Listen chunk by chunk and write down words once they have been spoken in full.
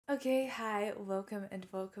Okay, hi,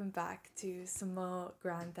 welcome back to some more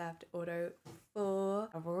Grand Theft Auto 4.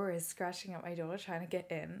 Aurora is scratching at my door trying to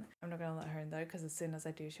get in. I'm not gonna let her in though, because as soon as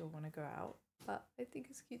I do, she'll want to go out. But I think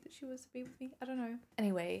it's cute that she wants to be with me. I don't know.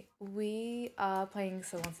 Anyway, we are playing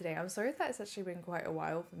someone today. I'm sorry that it's actually been quite a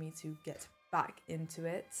while for me to get back into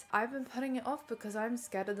it. I've been putting it off because I'm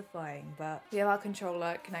scared of the flying, but we have our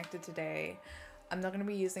controller connected today. I'm not going to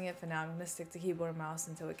be using it for now. I'm going to stick to keyboard and mouse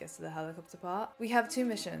until it gets to the helicopter part. We have two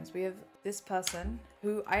missions. We have this person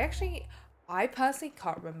who I personally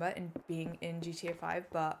can't remember in being in GTA 5,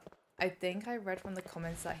 but I think I read from the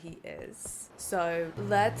comments that he is. So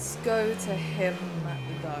let's go to him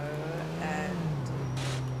though, and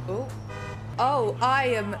oh, I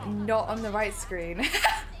am not on the right screen.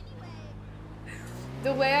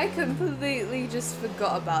 The way I completely just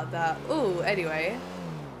forgot about that. Oh, anyway.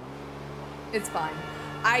 It's fine.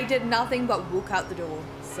 I did nothing but walk out the door,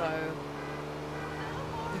 so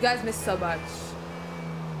you guys missed so much.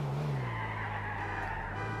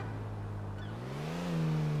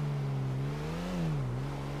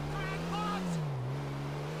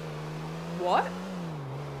 What?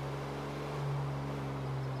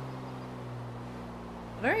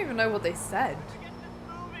 I don't even know what they said.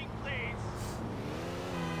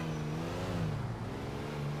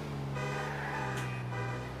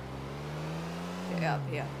 Up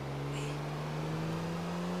here.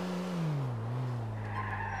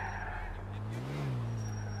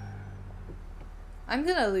 I'm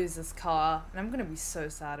gonna lose this car and I'm gonna be so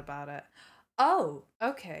sad about it. Oh,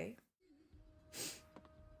 okay.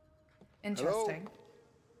 Interesting.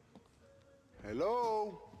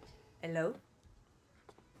 Hello? Hello?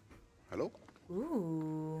 Hello?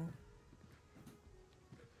 Ooh.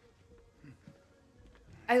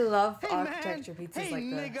 I love architecture pizzas like this.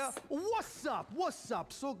 Hey, nigga, what's up? What's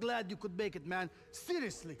up? So glad you could make it, man.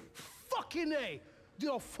 Seriously, fucking A. You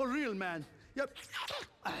know, for real, man. Yep.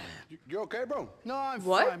 You okay, bro? No, I'm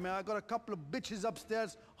fine, man. I got a couple of bitches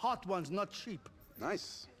upstairs. Hot ones, not cheap.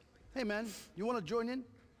 Nice. Hey, man, you want to join in?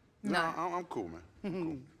 No, I'm cool, man.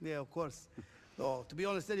 Cool. Yeah, of course. Oh, to be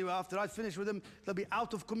honest, anyway, after I finish with them, they'll be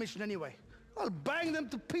out of commission anyway. I'll bang them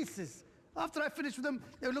to pieces. After I finish with them,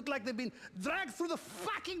 they look like they've been dragged through the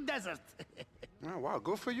fucking desert. Oh, wow,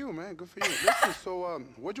 good for you, man. Good for you. Listen, so,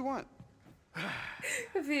 what'd you want?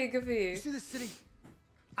 Good for you, good for you. You see this city?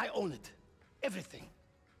 I own it. Everything.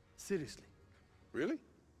 Seriously. Really?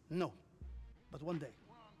 No. But one day.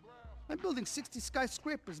 I'm building 60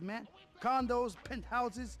 skyscrapers, man. Condos,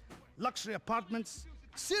 penthouses, luxury apartments.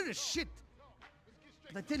 Serious shit.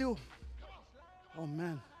 But I tell you, oh,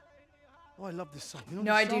 man. Oh, I love this song. You know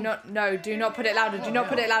No, I do not. No, do not put it louder. Do not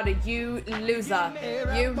put it louder. You loser.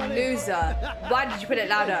 You loser. Why did you put it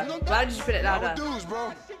louder? Why did you put it louder? Dudes,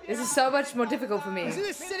 bro. This is so much more difficult for me.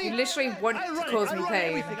 You literally want to cause me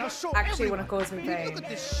pain. Actually want to cause me pain.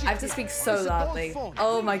 I have to speak so loudly.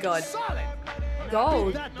 Oh my god.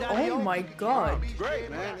 Gold. Oh my god. Great,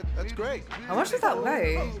 man. That's great. How much does that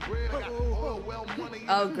weigh?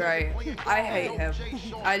 Oh great. I hate him.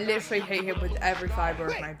 I literally hate him with every fiber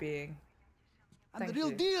of my being. I'm the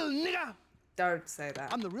real deal, nigga. Don't say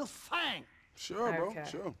that. I'm the real thing. Sure, bro. Okay.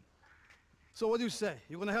 Sure. So what do you say?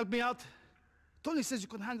 You gonna help me out? Tony says you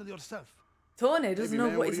can handle yourself. Tony doesn't know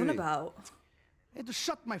man, what what he's do you on need? about. I had to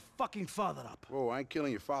shut my fucking father up. Whoa, I ain't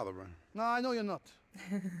killing your father, bro. No, I know you're not.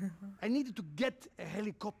 I needed to get a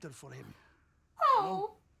helicopter for him.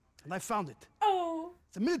 Oh. And I found it. Oh.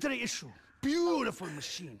 It's a military issue. Beautiful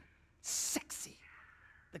machine. Sexy.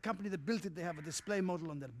 The company that built it, they have a display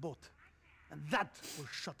model on their boat. And that will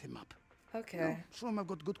shut him up. Okay. You know, show him I've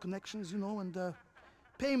got good connections, you know, and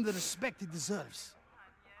pay him the respect he deserves.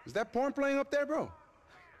 Is that porn playing up there, bro?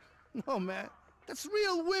 No, man. That's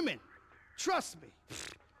real women. Trust me.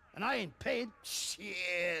 And I ain't paid.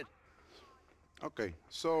 Shit. Okay,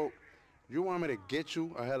 so you want me to get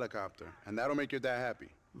you a helicopter, and that'll make your dad happy.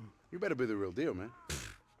 You better be the real deal, man.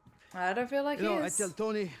 I don't feel like You know, he I is. tell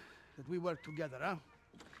Tony that we work together, huh?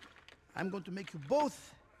 I'm going to make you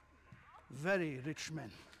both very rich men.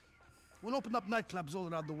 We'll open up nightclubs all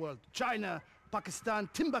around the world. China, Pakistan,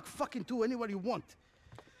 Timbuk fucking too, anywhere you want.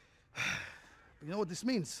 But you know what this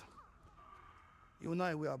means? You and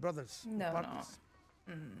I, we are brothers. No, partners.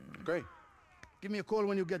 Great. Give me a call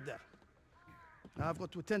when you get there. Now I've got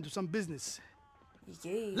to attend to some business.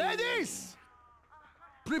 Yeah. Ladies!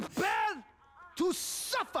 Prepare to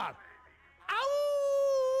suffer!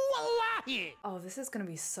 Ow! Wallahi! Oh, this is gonna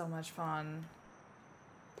be so much fun.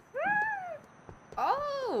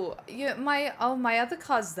 Oh, my other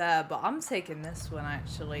car's there, but I'm taking this one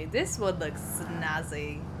actually. This one looks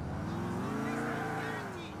snazzy.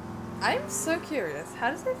 I'm so curious.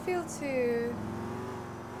 How does it feel to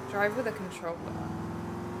Drive with a controller.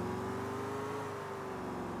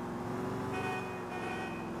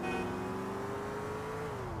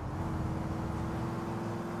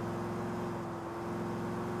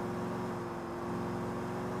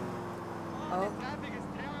 Oh.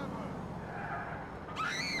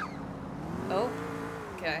 Oh.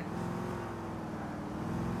 Okay.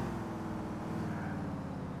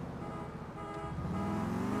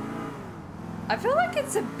 I feel like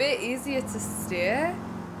it's a bit easier to steer.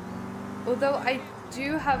 Although I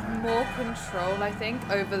do have more control, I think,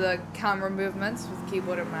 over the camera movements with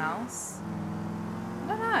keyboard and mouse. I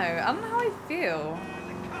don't know. I don't know how I feel.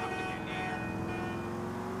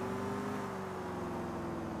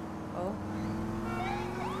 Oh.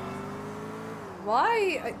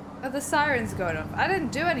 Why are the sirens going off? I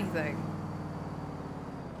didn't do anything.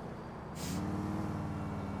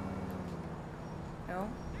 No.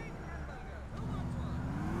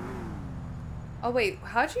 Oh wait,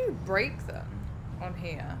 how do you break them on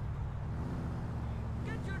here?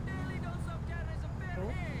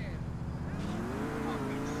 Oh.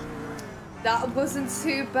 That wasn't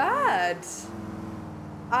too bad.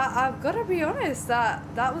 I've got to be honest,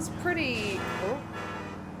 that was pretty... Oh.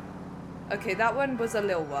 Okay, that one was a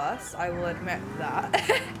little worse, I will admit that.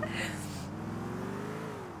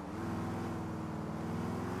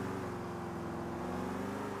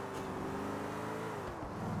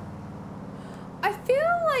 I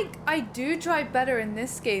feel like I do drive better in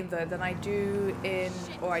this game though than I do in,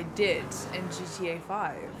 or I did in GTA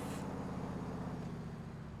 5.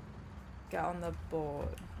 Get on the board.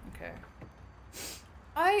 Okay.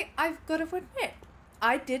 I've got to admit,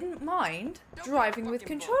 I didn't mind driving with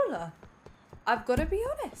controller. I've got to be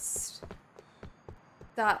honest.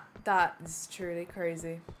 That is truly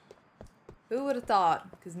crazy. Who would have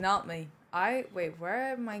thought? Because not me. Wait,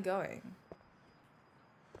 where am I going?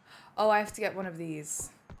 Oh, I have to get one of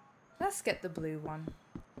these. Let's get the blue one.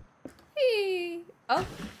 Hey. Oh,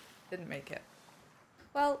 didn't make it.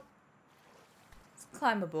 Well, let's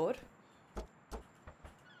climb aboard.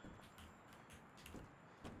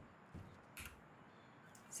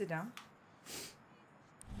 Sit down.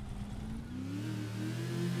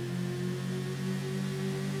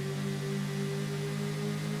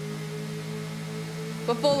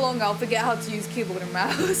 Before long, I'll forget how to use keyboard and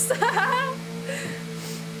mouse.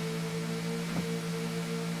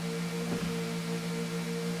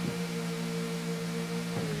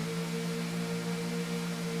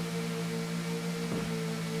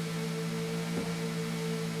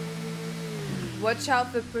 Watch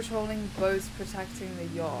out for patrolling boats protecting the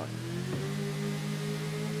yacht.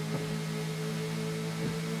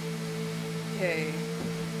 Okay.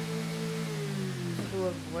 To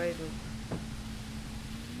avoid it.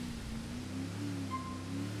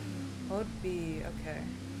 Hold B, okay.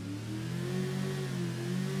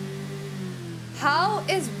 How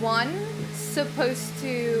is one supposed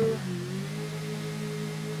to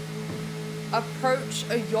approach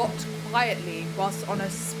a yacht quietly whilst on a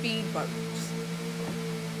speedboat?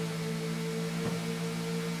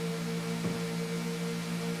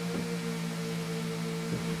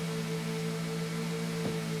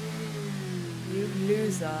 You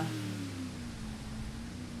loser.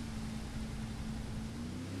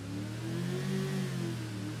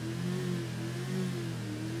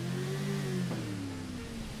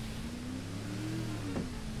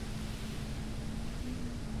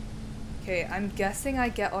 Okay, I'm guessing I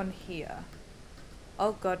get on here.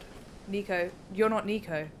 Oh god, Nico. You're not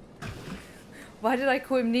Nico. Why did I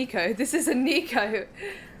call him Nico? This isn't Nico.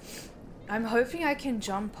 I'm hoping I can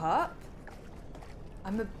jump up.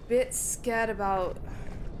 I'm a bit scared about...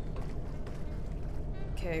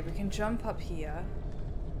 Okay, we can jump up here.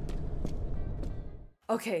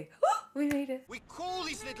 Okay, we made it. We call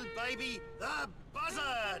this little baby the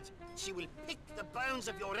Buzzard. She will pick the bones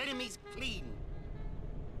of your enemies clean.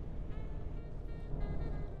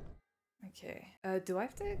 Okay, do I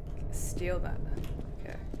have to steal that?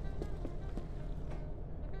 Okay.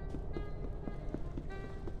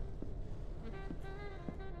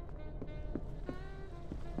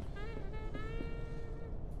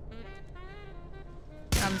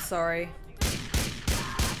 I'm sorry.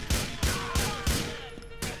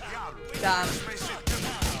 Damn.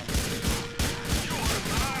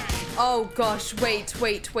 Oh gosh, wait.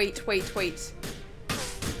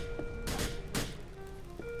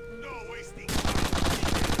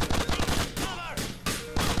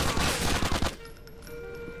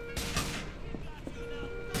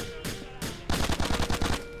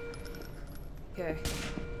 Okay.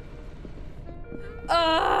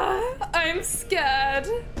 I'm scared.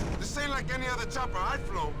 This ain't like any other chopper I'd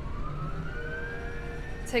flown.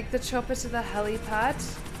 Take the chopper to the helipad.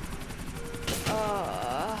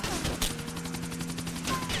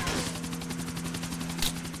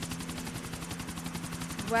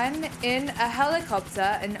 When in a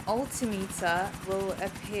helicopter, an altimeter will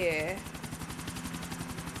appear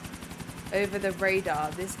over the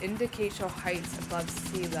radar. This indicates your height above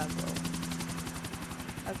sea level.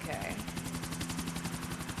 Okay.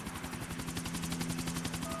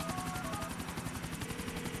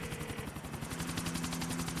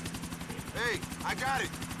 Hey, I got it.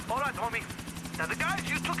 All right, homie. Now, the guys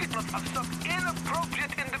you took it from are some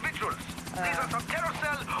inappropriate individuals. These are some terror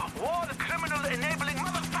cell, war criminal enabling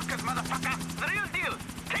motherfuckers, motherfucker. The real deal.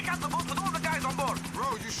 Take out the boat with all the guys on board.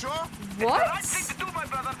 Bro, you sure? What? It's the right thing to do, my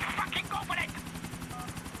brother. Fucking go for it.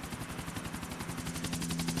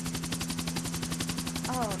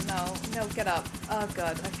 Oh, no. No, get up. Oh,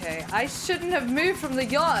 God. Okay. I shouldn't have moved from the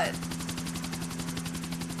yacht.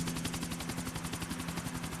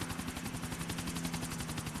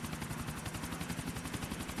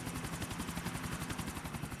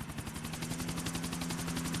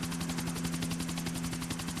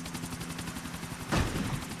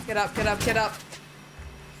 Get up, get up, get up.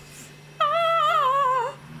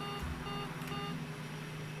 Ah!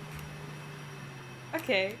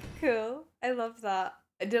 Okay, cool. I love that.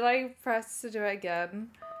 Did I press to do it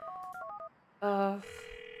again? Luis!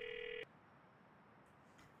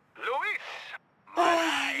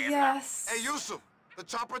 Yes. Hey, Yusuf, the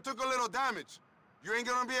chopper took a little damage. You ain't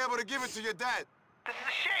gonna be able to give it to your dad. This is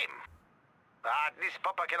a shame. At least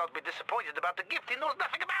Papa cannot be disappointed about the gift he knows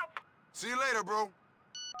nothing about. See you later, bro.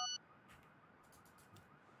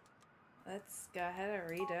 Let's go ahead and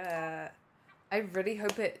read it. I really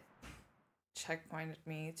hope it checkpointed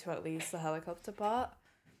me to at least the helicopter part.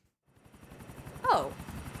 Oh.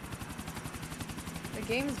 The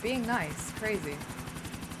game's being nice. Crazy.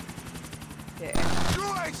 Yeah. You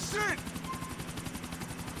ain't shit!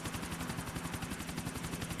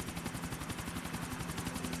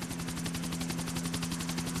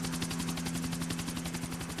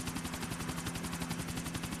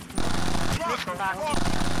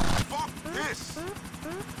 Fuck this!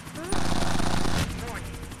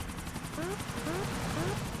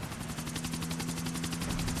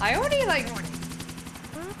 I already, like,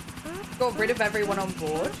 got rid of everyone on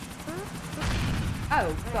board.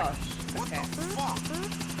 Oh, gosh. What Okay. the fuck?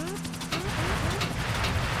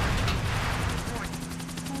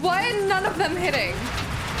 Why are none of them hitting?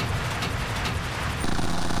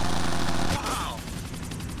 Wow!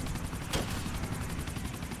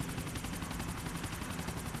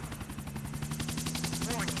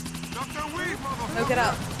 Dr. Weed, motherfucker! No, get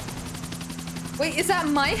up. Wait, is that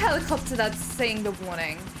my helicopter that's saying the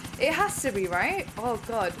warning? It has to be, right? Oh,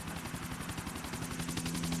 God.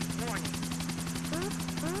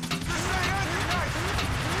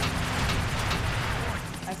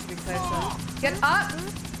 I have to be closer. Get up!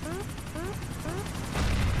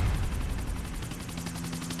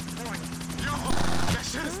 Yo, that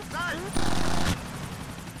shit is tight!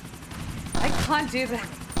 I can't do that.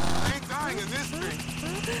 I ain't dying in this thing.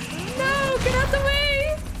 No, get out the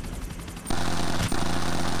way!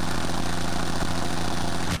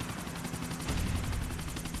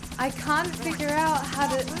 I can't figure out how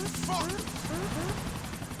to... Fuck!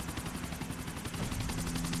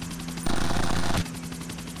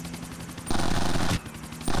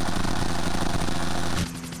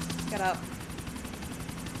 Get up.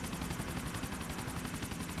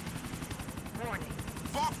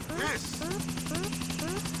 Fuck this!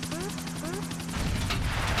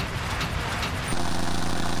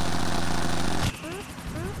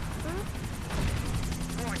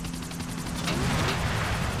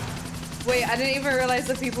 Wait, I didn't even realize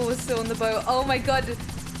the people were still on the boat. Oh my God.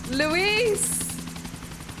 Luis!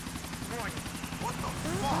 What the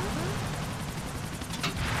fuck?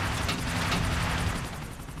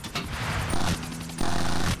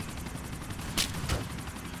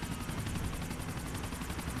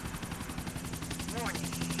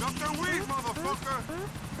 Dr. Weed, motherfucker!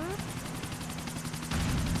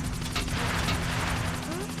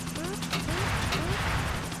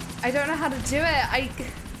 I don't know how to do it. I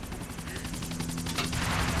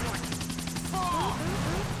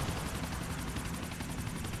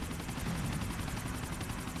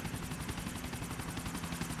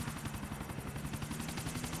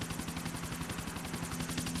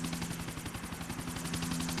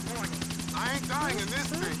ain't dying in this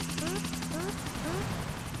thing.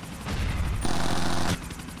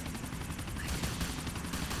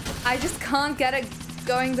 I just can't get it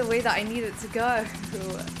going the way that I need it to go.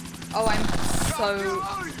 Oh, I'm so...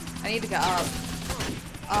 I need to get up.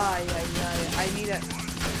 Ah, yeah. I need it.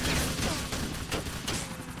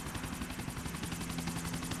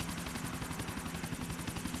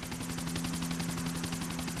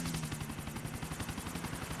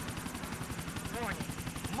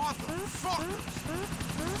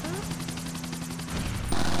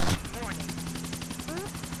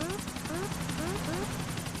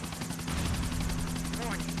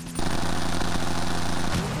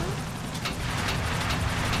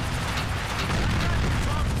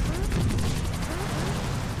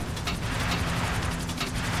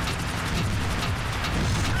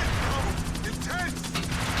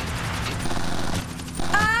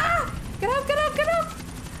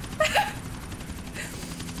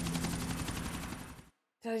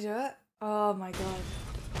 Did I do it? Oh my god.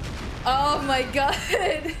 Oh my god.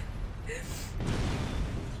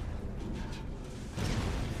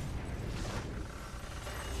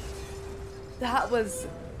 That was...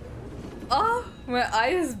 Oh, my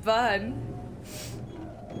eyes burn.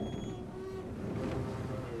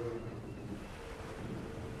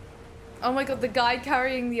 Oh my god, the guy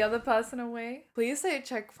carrying the other person away. Please say it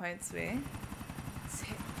checkpoints me.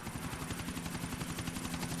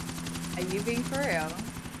 Are you being for real?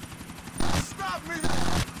 Stop me!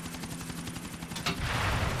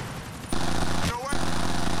 You know what?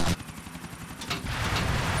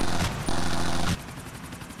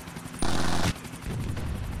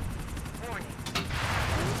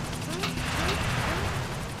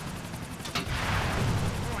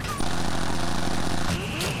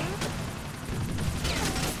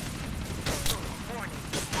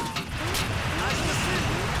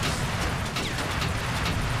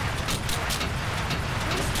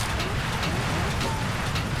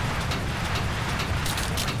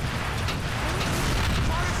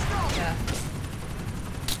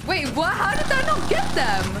 Wait, what? How did that not get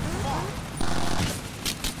them?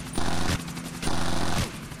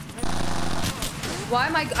 Why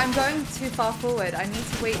am I'm going too far forward. I need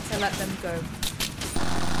to wait to let them go.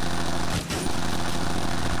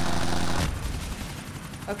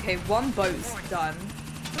 Okay, one boat's done.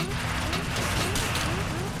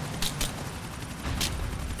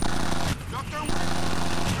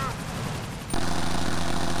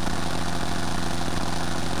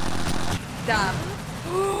 Damn.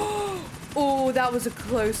 Oh, that was a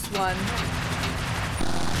close one.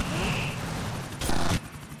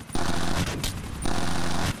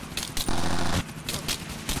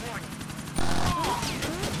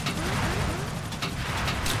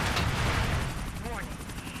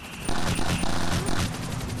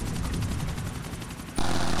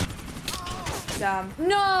 Damn.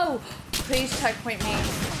 No! Please checkpoint me.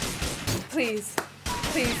 Please.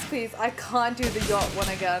 Please, please. I can't do the yacht one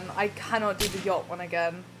again. I cannot do the yacht one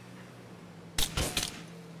again.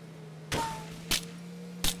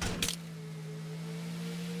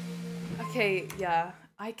 Okay, yeah.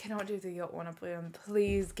 I cannot do the yacht one again.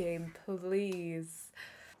 Please, game. Please.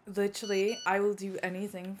 Literally, I will do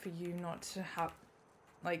anything for you not to have...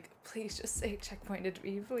 Like, please just say checkpointed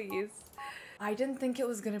me, please. I didn't think it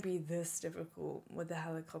was gonna be this difficult with the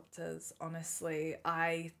helicopters, honestly.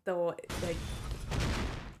 I thought, like...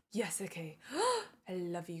 Yes, okay. I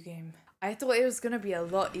love you, game. I thought it was gonna be a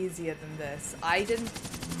lot easier than this. I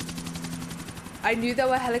knew there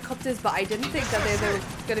were helicopters, but I didn't think that they were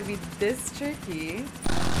gonna be this tricky.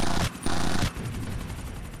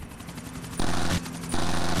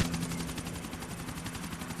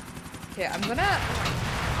 Okay, I'm gonna...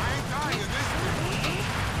 I ain't dying in this thing.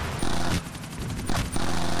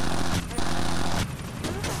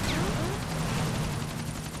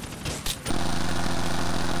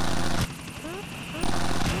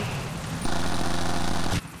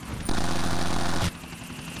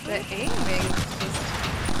 The aiming is just...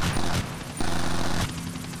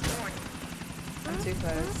 I'm too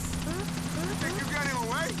close. You think you got him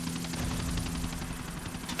away?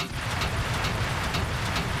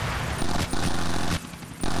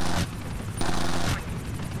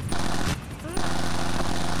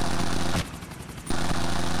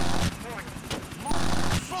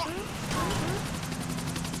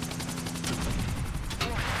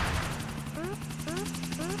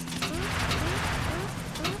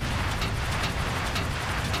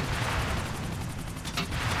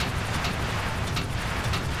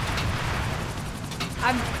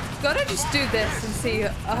 I'm gonna just do this and see.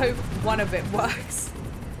 I hope one of it works.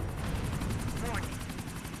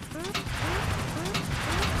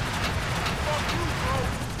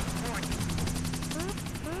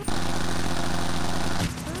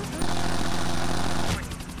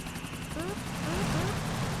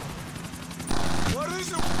 What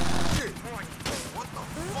is it? What the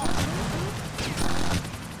fuck?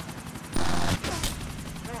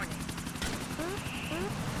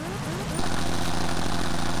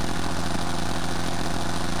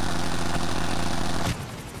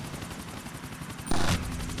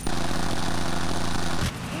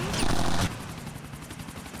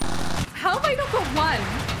 on?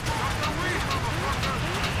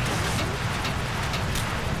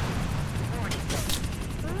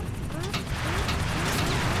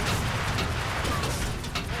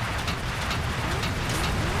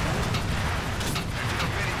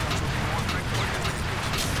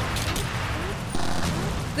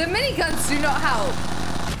 The miniguns do not help.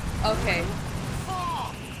 Okay.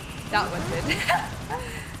 That one did.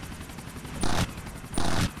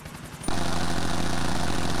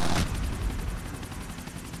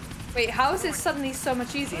 Wait, how is it suddenly so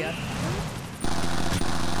much easier?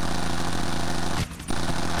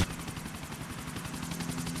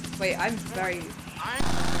 Wait, I'm very...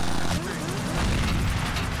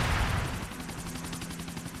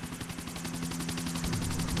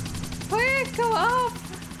 Quick, go up!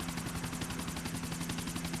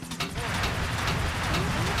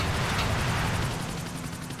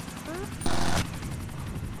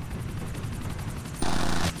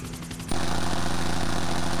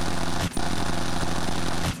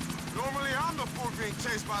 Normally I'm the fool being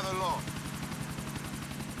chased by the law.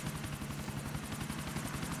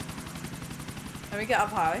 Let me get up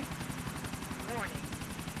high.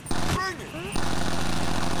 Bring it!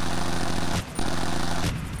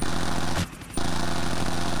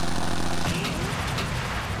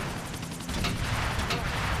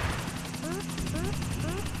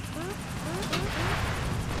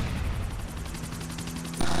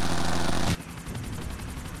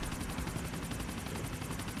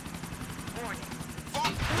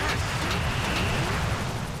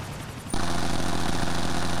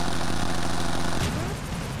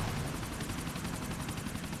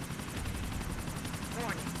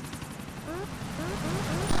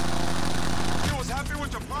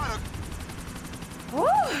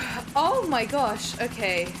 Oh my gosh,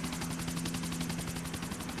 okay.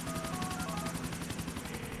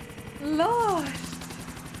 Lord.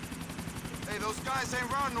 Hey, those guys ain't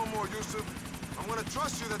around no more, Yusuf. I'm gonna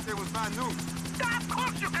trust you that there was bad news. Of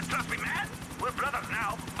course you can trust me, man. We're brothers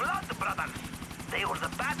now. Blood brothers. They were the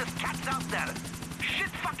baddest cats out there. Shit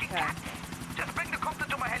fucking cats. Just bring the copter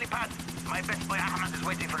to my helipad. My best boy Ahmed is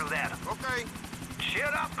waiting for you there. Okay. Cheer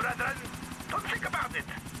up, brethren. Don't think about it.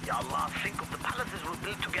 Ya Allah, think of the palaces we'll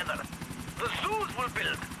build together. The zoos we'll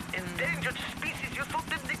build. Endangered species you thought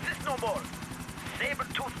didn't exist no more.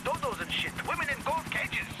 Saber-toothed dodos and shit. Women in gold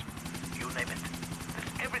cages. You name it.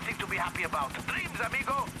 There's everything to be happy about. Dreams,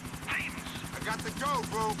 amigo. Dreams. I got to go,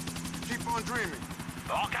 bro. Keep on dreaming.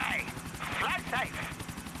 Okay. Fly safe.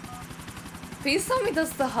 Please tell me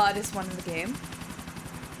that's the hardest one in the game.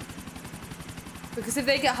 Because if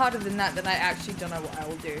they get harder than that, then I actually don't know what I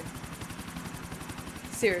will do.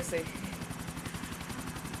 Seriously.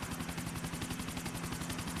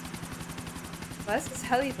 Where's this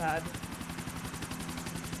helipad?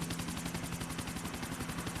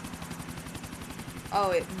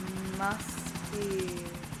 Oh, it must be...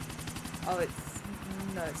 Oh, it's...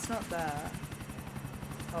 No, it's not there.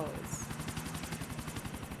 Oh, it's...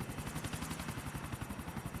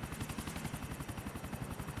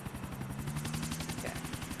 Okay.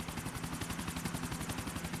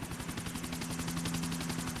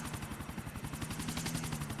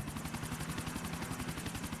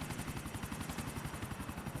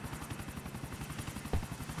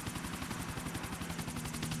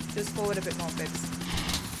 Just forward a bit more, Biggs.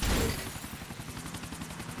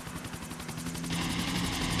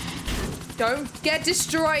 Don't get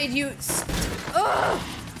destroyed, you... Ugh!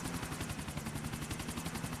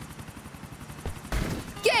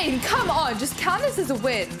 Game, come on! Just count this as a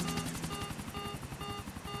win.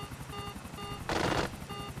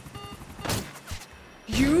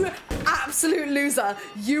 You absolute loser.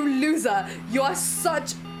 You loser. You are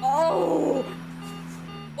such... Oh!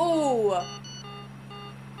 Oh!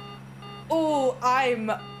 Oh,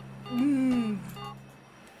 I'm...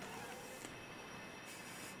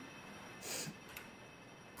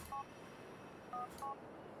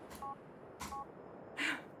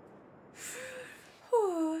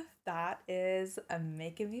 That is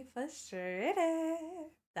making me frustrated.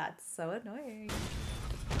 That's so annoying.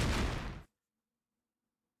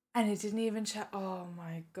 And it didn't even check. Oh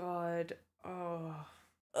my god. Oh.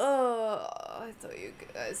 Oh, I thought you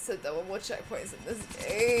guys said there were more checkpoints in this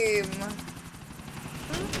game.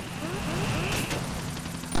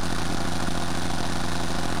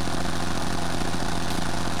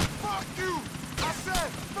 Fuck you! I said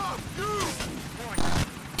fuck you!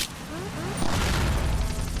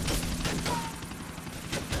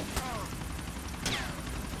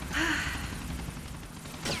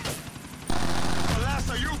 The last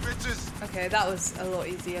of you bitches! Okay, that was a lot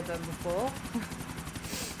easier than before.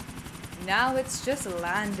 Now it's just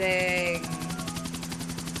landing.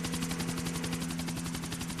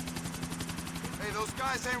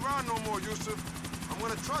 guys ain't around no more, Yusuf. I'm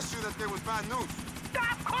gonna trust you that they was bad news.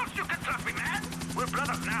 Of course you can trust me, man. We're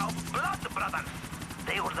brothers now. Blood brothers.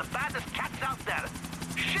 They were the baddest cats out there.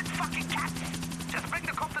 Shit fucking cats. Just bring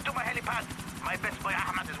the copter to my helipad. My best boy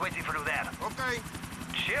Ahmed is waiting for you there. Okay.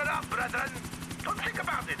 Cheer up, brethren. Don't think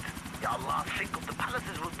about it. Ya Allah, think of the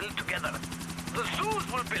palaces we'll build together. The zoos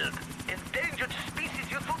we'll build. Endangered species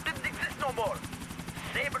you thought didn't exist no more.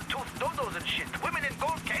 Saber-toothed dodos and shit. Women in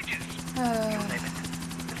gold cages. You name it.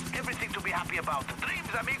 There's everything to be happy about. Dreams,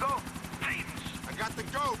 amigo. Dreams. I got to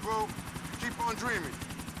go, bro. Keep on dreaming.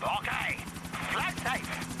 Okay. Fly safe.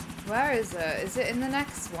 Where is it? Is it in the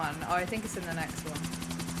next one? Oh, I think it's in the next one.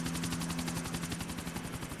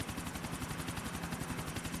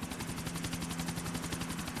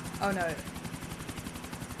 Oh no.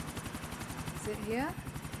 Is it here?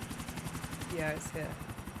 Yeah, it's here.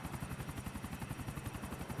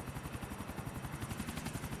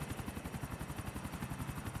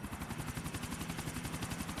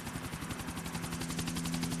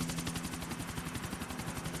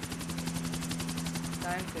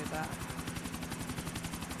 Don't do that.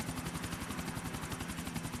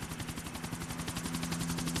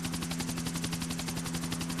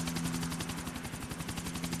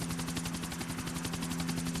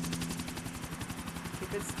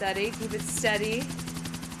 Keep it steady, keep it steady.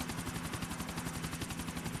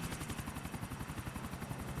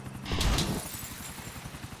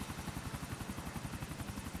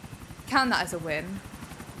 Count that as a win.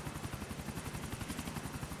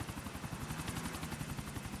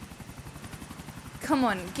 Come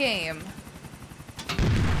on, game.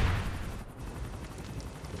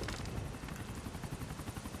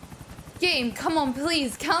 Game, come on,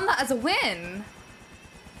 please. Count that as a win.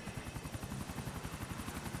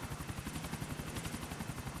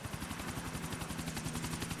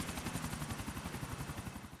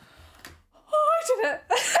 Oh, I did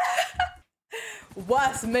it.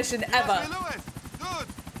 Worst mission ever. Hey, Lewis. Dude,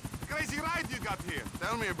 crazy ride you got here.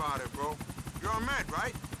 Tell me about it, bro. You're a Med,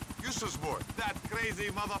 right? Yusuf's board. That crazy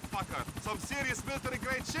motherfucker. Some serious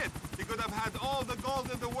military-grade shit. He could have had all the gold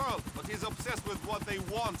in the world, but he's obsessed with what they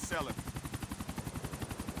want selling.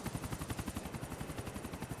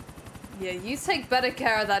 Yeah, you take better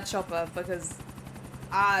care of that chopper because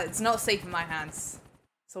it's not safe in my hands.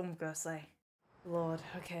 That's all I'm gonna say. Lord,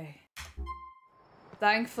 okay.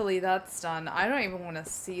 Thankfully that's done. I don't even want to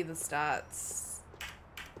see the stats.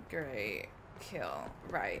 Great. Kill.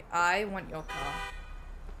 Right. I want your car.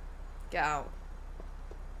 Get out.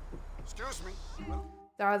 Excuse me.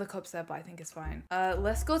 There are the cops there, but I think it's fine.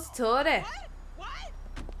 Let's go to Torre.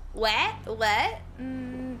 What? What?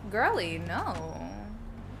 Girly, no.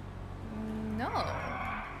 No.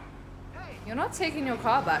 You're not taking your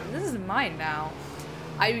car back. This is mine now.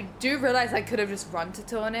 I do realize I could have just run to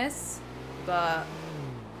Tornis, but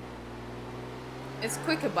it's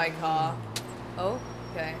quicker by car. Oh,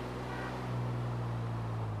 okay.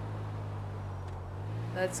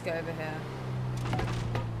 Let's go over here.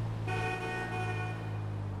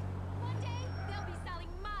 One day they'll be selling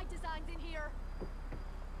my designs in here.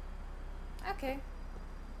 Okay.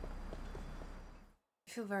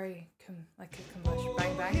 I feel very like a commercial.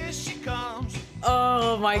 Bang bang. Here she comes.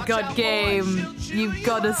 Oh my Watch god, out, game! boy, she'll chew You've you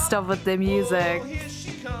got to up. stop with the music. Oh, here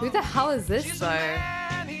she comes. Who the hell is this She's though? a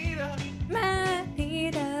man-eater.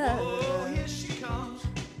 Man-eater. Oh, here she comes.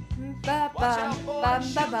 Ba Watch out, bum boy, bum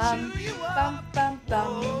she'll ba bum chew you bum up. bum bum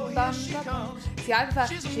Oh, here bum she bum. comes. See, I prefer.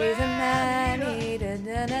 She's a She's a man-eater. man-eater.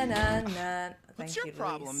 Na na na na. What's Thank your you,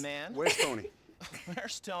 problem, Louise. man? Where's Tony?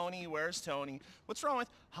 Where's Tony? Where's Tony? What's wrong with?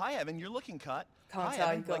 Hi, Evan. You're looking cut. Can't Hi, tell,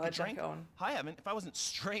 Evan. you got Like a a drink? jacket on. Hi, Evan. If I wasn't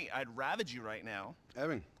straight, I'd ravage you right now.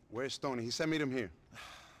 Evan, where's Tony? He said meet him here.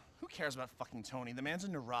 Who cares about fucking Tony? The man's a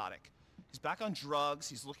neurotic. He's back on drugs.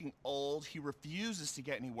 He's looking old. He refuses to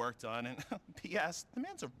get any work done. And P.S. The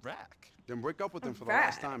man's a wreck. Then break up with him for the rat.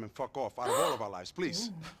 last time and fuck off out of all of our lives, please.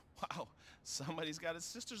 Wow. Somebody's got his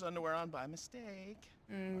sister's underwear on by mistake.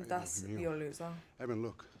 That's your loser. Evan,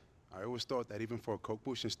 look. I always thought that even for a coke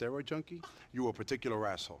push and steroid junkie, you were a particular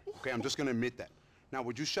asshole. Okay, I'm just gonna admit that. Now,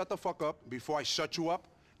 would you shut the fuck up before I shut you up?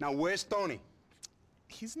 Now, where's Tony?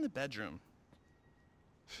 He's in the bedroom.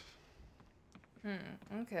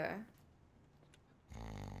 Okay.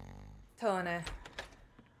 Tony.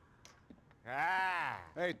 Ah!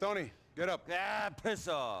 Hey, Tony, get up. Ah, piss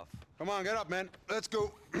off. Come on, get up, man. Let's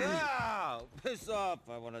go. Ah, piss off.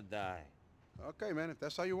 I want to die. Okay, man, if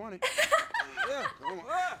that's how you want it. Yeah. Come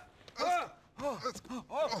on. Let's go.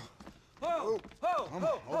 Oh, Come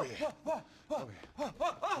on, over here. Over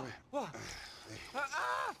here.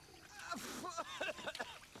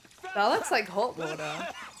 That looks like hot water.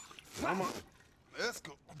 Come on. Let's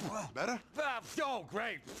go. Better? Oh,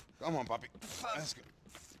 great. Come on, Poppy. Let's go.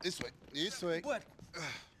 This way. This way. What?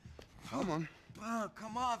 Come on.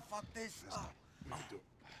 Come on, fuck this.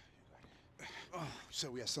 You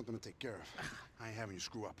said we had something to take care of. I ain't having you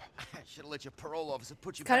screw up. I should have let your parole officer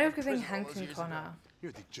put you Kind back of in giving prison all Hank those and years ago. Connor.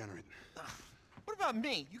 You're a degenerate. What about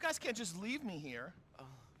me? You guys can't just leave me here.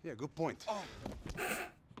 Yeah, good point.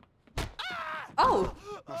 Oh!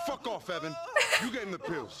 Now fuck off, Evan. You getting the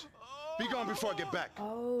pills. Be gone before I get back.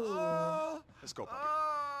 Oh. Let's go, Poppy.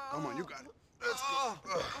 Come on, you got it. Let's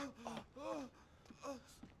go.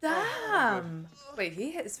 Damn! Wait, he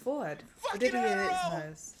hit his forehead. Or did he hit his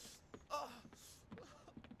nose?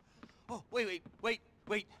 Oh, wait.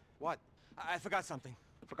 What? I forgot something.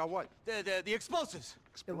 Forgot what? The explosives.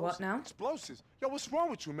 The what now? Explosives? Yo, what's wrong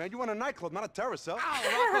with you, man? You in a nightclub, not a terrorist cell.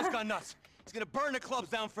 Ow, Rocco's gone nuts. He's gonna burn the clubs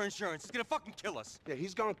down for insurance. He's gonna fucking kill us. Yeah,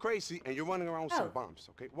 he's gone crazy, and you're running around with some bombs,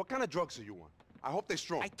 okay? What kind of drugs are you on? I hope they're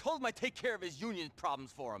strong. I told him I'd take care of his union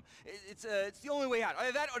problems for him. It's the only way out.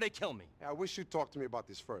 Either that or they kill me. Yeah, I wish you'd talk to me about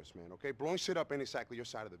this first, man, okay? Blowing shit up ain't exactly your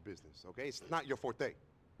side of the business, okay? It's not your forte.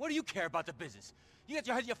 What do you care about the business? You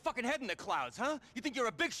got your fucking head in the clouds, huh? You think you're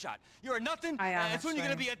a big shot. You're a nothing, and soon you're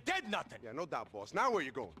gonna be a dead nothing. Yeah, no doubt, boss. Now where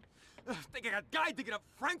you going? Think I got a guy digging up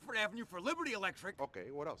Frankfurt Avenue for Liberty Electric. Okay,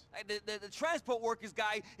 what else? The transport workers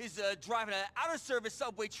guy is driving an out-of-service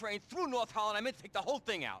subway train through North Holland. I meant to take the whole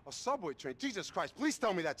thing out. A subway train? Jesus Christ, please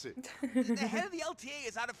tell me that's it. The head of the LTA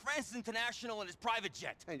is out of Francis International in his private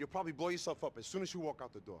jet. And you'll probably blow yourself up as soon as you walk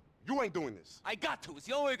out the door. You ain't doing this. I got to. It's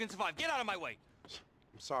the only way you can survive. Get out of my way.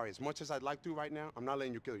 I'm sorry. As much as I'd like to right now, I'm not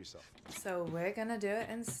letting you kill yourself. So we're gonna do it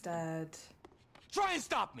instead. Try and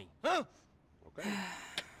stop me, huh? Okay.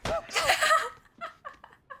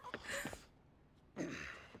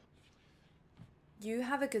 You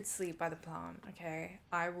have a good sleep by the plant, okay?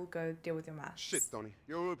 I will go deal with your mess. Shit, Tony.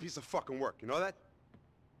 You're a real piece of fucking work. You know that?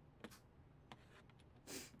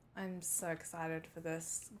 I'm so excited for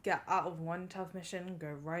this. Get out of one tough mission,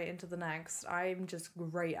 go right into the next. I'm just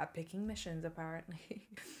great at picking missions, apparently.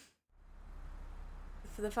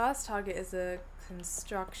 For the first target is a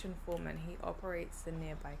construction foreman. He operates the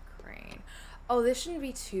nearby crane. Oh, this shouldn't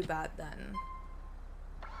be too bad then.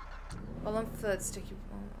 While on foot, sticky...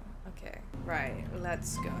 Okay, right,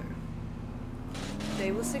 let's go.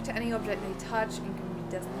 They will stick to any object they touch and can be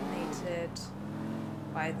designated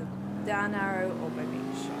by the down arrow or by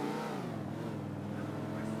being shot.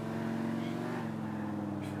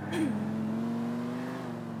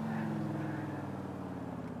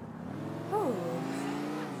 Oh.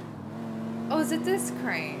 Oh, is it this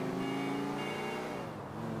crane?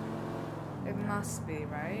 It must be,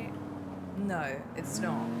 right? No, it's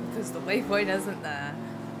not, because the waypoint isn't there.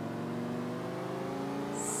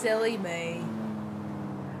 Silly me.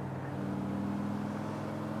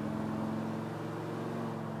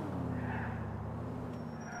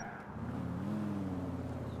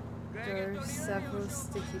 There are several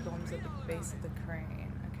sticky bombs at the base of the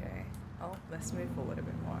crane. Okay. Oh, let's move forward a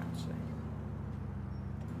bit more, actually.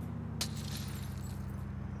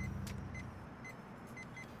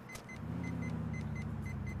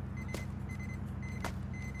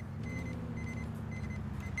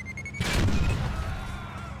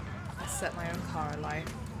 Set my own car alight.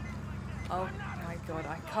 Oh my god,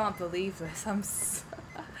 I can't believe this.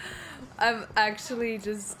 I'm actually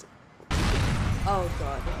just... Oh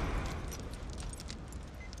god.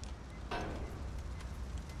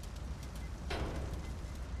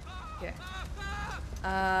 Okay.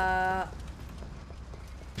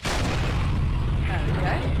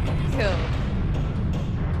 Okay. Cool.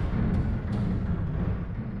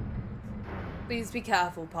 Please be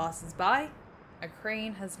careful, passers-by. A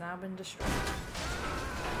crane has now been destroyed.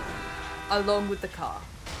 Along with the car.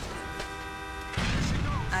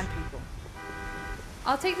 And people.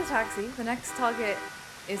 I'll take the taxi. The next target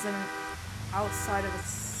is an outside of a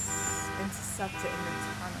interceptor in the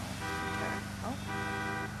tunnel. Okay. Oh.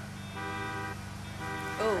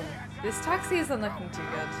 Oh, this taxi isn't looking too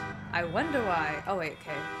good. I wonder why. Oh wait,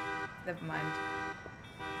 okay. Never mind.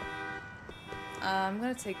 I'm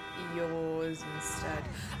gonna take yours instead.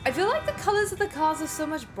 I feel like the colors of the cars are so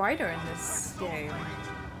much brighter in this game.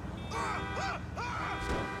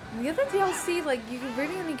 In the other DLC, like, you can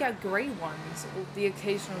really only get grey ones, or the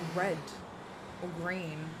occasional red, or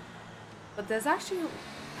green. But there's actually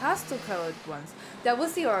pastel colored ones. There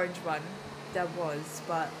was the orange one, there was,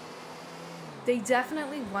 but they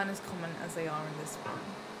definitely weren't as common as they are in this one.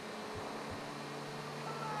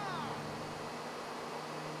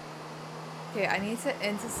 Okay, I need to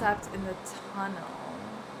intercept in the tunnel.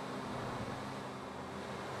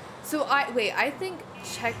 So I think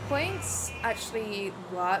checkpoints actually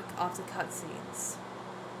work after cutscenes.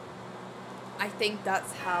 I think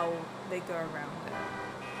that's how they go around it.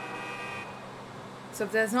 So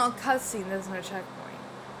if there's not a cutscene, there's no checkpoint.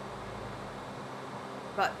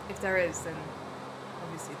 But if there is, then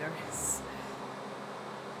obviously there is.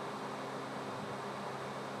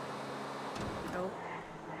 Nope.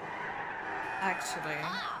 Actually,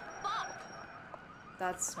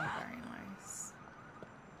 that's not very nice.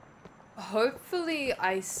 Hopefully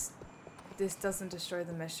this doesn't destroy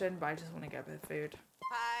the mission, but I just want to get a bit of food.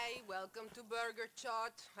 Hi, welcome to Burger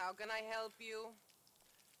Shot. How can I help you?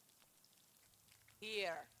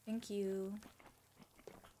 Here. Thank you.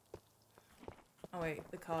 Oh wait,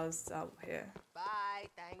 the car's out here. Bye.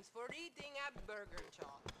 Thanks for eating at Burger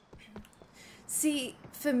Shot. See,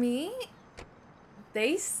 for me,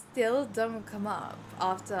 they still don't come up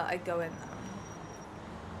after I go in them.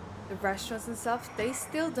 The restaurants and stuff, they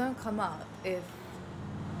still don't come up if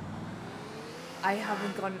I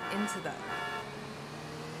haven't gone into them.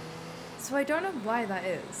 So I don't know why that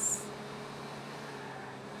is.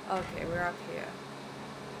 Okay, we're up here.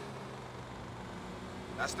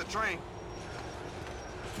 That's the train.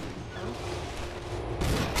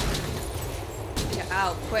 Get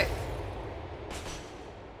out, quick.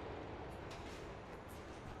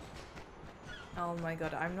 Oh my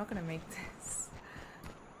god, I'm not gonna make this.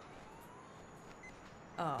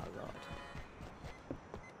 Oh god.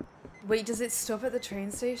 Wait, does it stop at the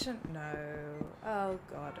train station? No. Oh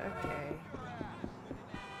god, okay.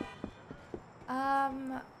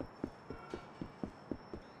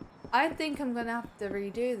 I think I'm gonna have to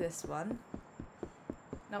redo this one.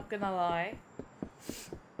 Not gonna lie.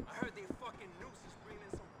 I heard they fucking nooses bringing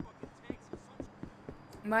in some fucking tanks or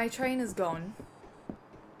something. My train is gone.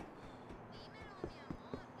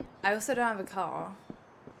 I also don't have a car.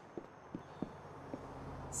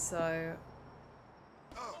 So...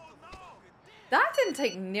 That didn't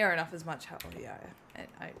take near enough as much help. Yeah.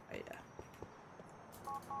 Yeah.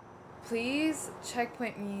 Please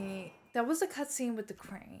checkpoint me. There was a cutscene with the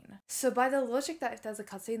crane. So by the logic that if there's a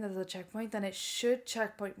cutscene, there's a checkpoint, then it should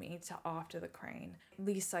checkpoint me to after the crane. At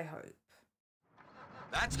least I hope.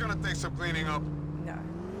 That's gonna take some cleaning up. No.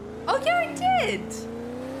 Oh yeah, I did!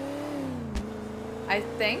 I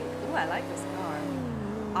think... Oh, I like this car.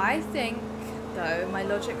 I think, though, my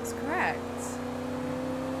logic is correct.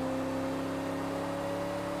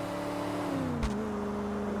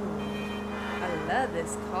 I love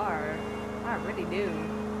this car. I really do.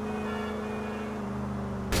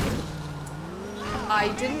 I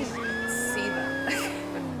didn't see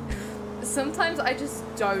them. Sometimes I just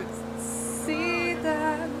don't see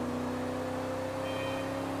them.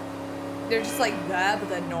 They're just like there, but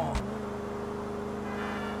they're not.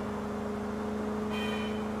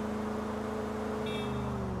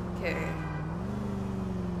 Okay.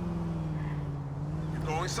 You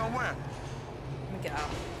going somewhere? Let me get out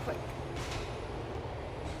quick.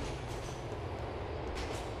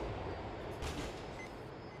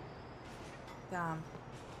 Damn.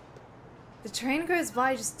 The train goes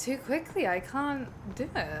by just too quickly. I can't do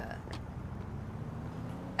it.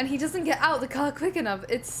 And he doesn't get out the car quick enough.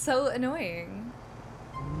 It's so annoying.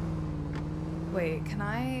 Wait, can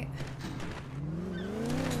I...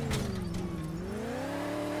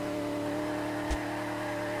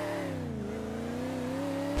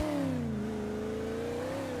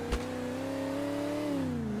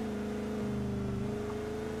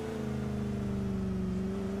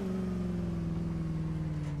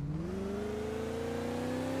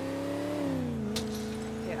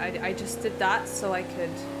 I just did that so I could...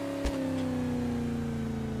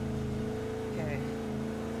 Okay.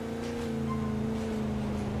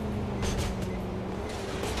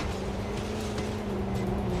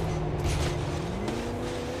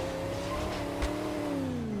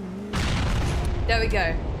 There we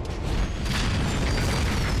go.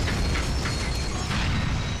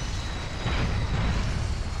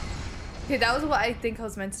 Okay, that was what I think I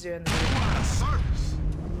was meant to do in the movie.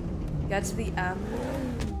 Get to the airport.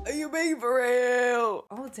 Are you being for real?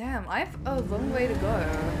 Oh damn, I have a long way to go.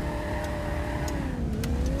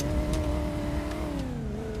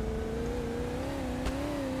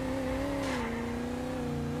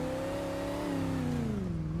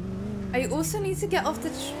 I also need to get off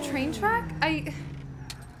the train track.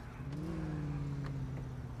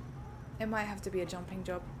 It might have to be a jumping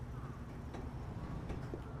job.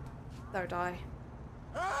 Don't die.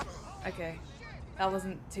 Okay, that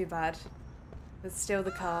wasn't too bad. Let's steal the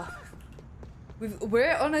car.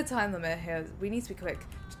 We're on a time limit here. We need to be quick.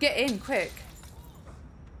 Just get in, quick.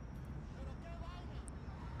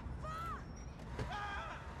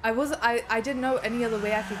 I didn't know any other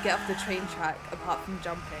way I could get off the train track apart from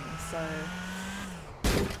jumping, so...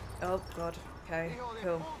 Oh god, okay,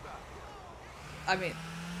 cool. I mean...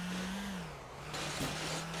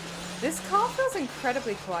 This car feels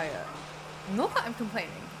incredibly quiet. Not that I'm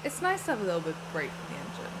complaining. It's nice to have a little bit of break from the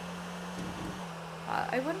engine.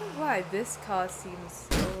 I wonder why this car seems...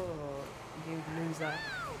 Oh, you loser.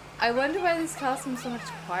 I wonder why this car seems so much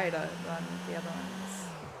quieter than the other ones.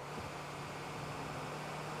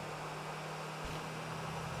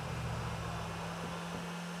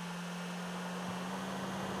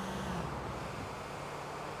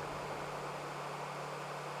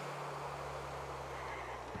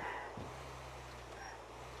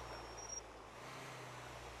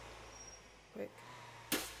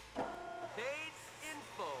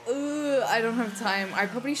 I don't have time. I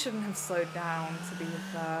probably shouldn't have slowed down, to be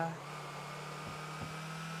fair.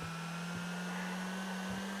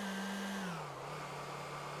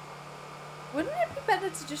 Wouldn't it be better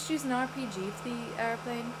to just use an RPG for the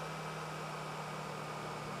airplane?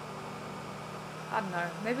 I don't know.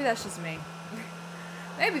 Maybe that's just me.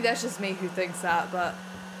 Maybe that's just me who thinks that, but...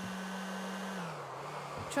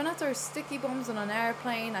 Trying to throw sticky bombs on an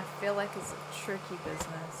airplane, I feel like it's a tricky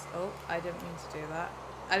business. Oh, I didn't mean to do that.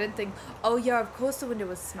 I didn't think... Oh yeah, of course the window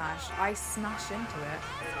was smashed. I smashed into it.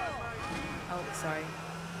 Oh, sorry.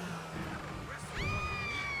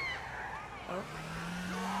 Oh.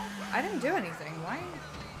 I didn't do anything. Why?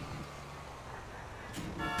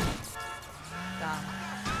 Damn.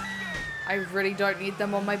 I really don't need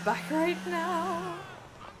them on my back right now.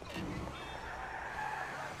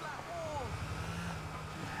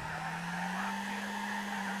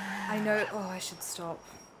 I know... Oh, I should stop.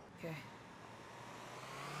 Okay.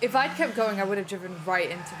 If I'd kept going, I would have driven right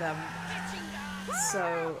into them.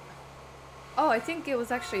 So... Oh, I think it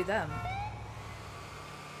was actually them.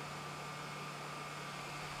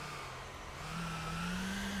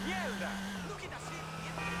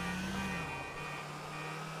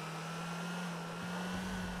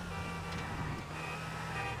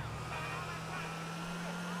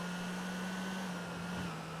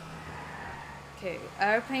 Okay,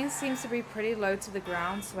 airplane seems to be pretty low to the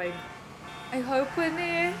ground, so I hope we're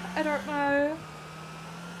near. I don't know.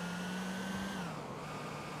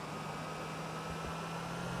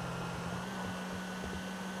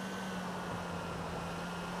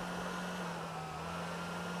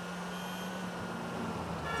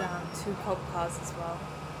 Damn, 2 cop cars as well.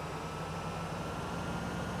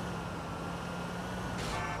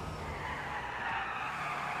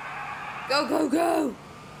 Go, go, go!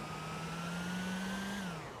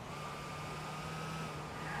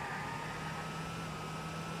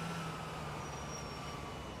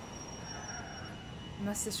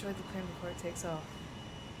 Must destroy the plane before it takes off.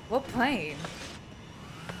 What plane?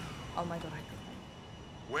 Oh my god, I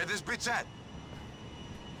can't. Where this bitch at?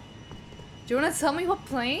 Do you want to tell me what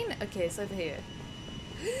plane? Okay, it's over here.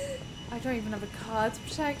 I don't even have a car to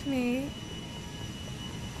protect me.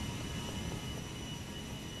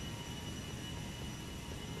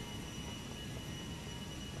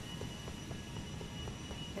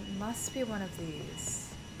 It must be one of these.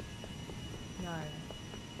 No.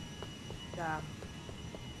 Damn.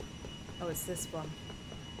 Oh, it's this one.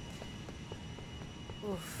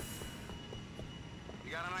 Oof.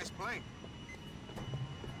 You got a nice plane.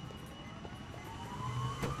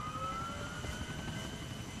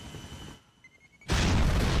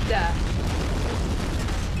 There.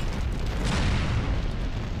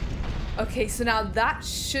 Okay, so now that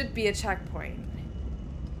should be a checkpoint.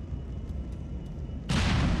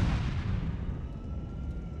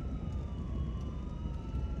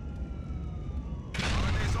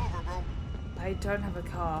 I don't have a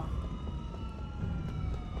car.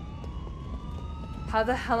 How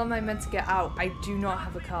the hell am I meant to get out? I do not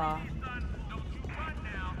have a car.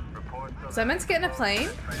 Was I meant to get in a plane?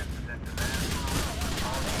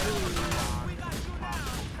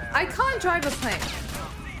 I can't drive a plane.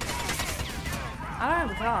 I don't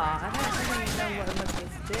have a car. I don't even know what I'm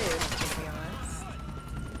supposed to do, to be honest.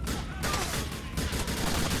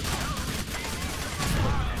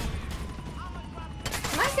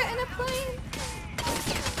 Can I get in a plane?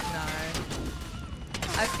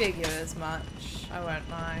 I figured as much. I won't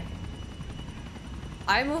lie.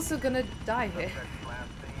 I'm also gonna die here.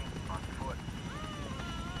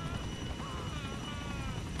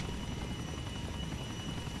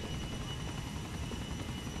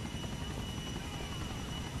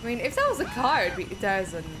 I mean, if that was a car, it'd be...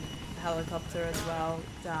 There's a helicopter as well.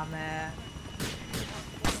 Damn it.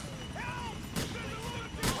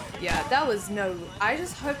 Yeah, that was no... I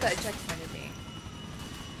just hope that it checkpointed me.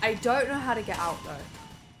 I don't know how to get out,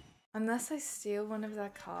 though. Unless I steal one of their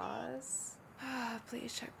cars.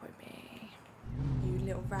 Please checkpoint me. You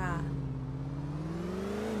little rat.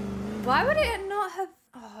 Why would it not have...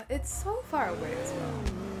 Oh, it's so far away as well.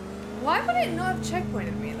 Why would it not have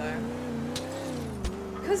checkpointed me though?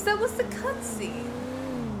 Because that was the cutscene.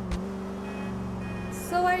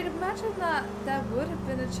 So I'd imagine that that would have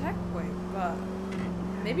been a checkpoint, but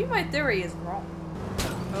maybe my theory is wrong.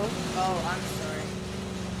 Oh, I'm sorry.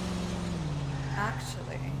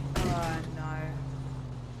 Actually, oh no.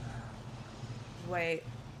 Wait.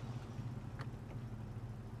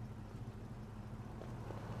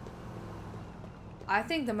 I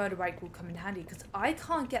think the motorbike will come in handy because I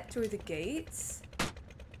can't get through the gates.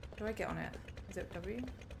 Do I get on it? Is it W?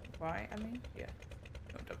 Y, I mean? Yeah.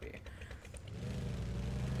 Not W.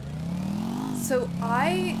 So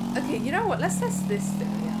okay, you know what? Let's test this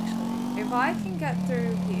theory actually. If I can get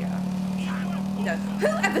through here. No.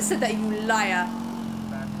 Whoever said that, you liar?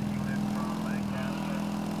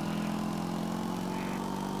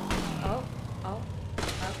 Oh.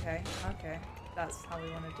 Okay. That's how we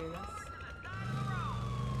want to do this.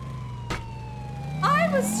 I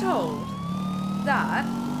was told that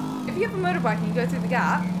if you have a motorbike and you go through the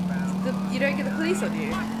gap, you don't get the police on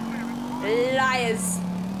you. Liars.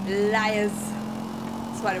 Liars.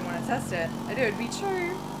 That's why I didn't want to test it. I knew it'd be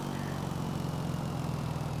true.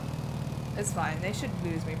 It's fine. They should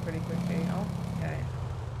lose me pretty quickly. Oh, okay.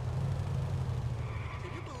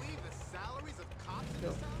 Can you believe the salaries of cops in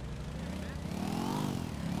Cool. this town?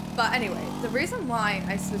 But anyway, the reason why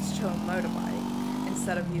I switched to a motorbike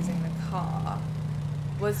instead of using the car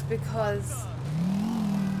was because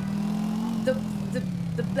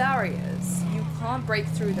the barriers, you can't break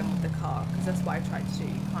through them with the car, because that's what I tried to do.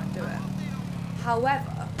 You can't do it.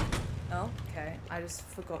 However, oh, okay, I just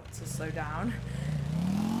forgot to slow down.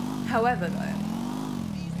 However, though,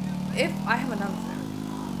 if I have another theory,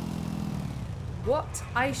 what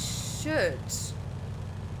I should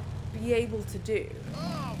be able to do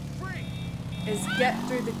is get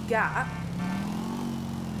through the gap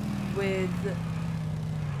with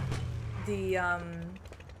the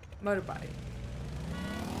motorbike.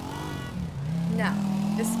 Now,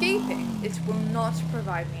 escaping, it will not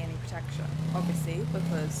provide me any protection, obviously,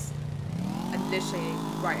 because I'm literally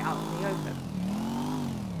right out in the open.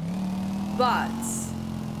 But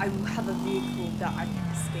I will have a vehicle that I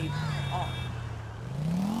can escape on.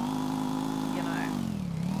 You know.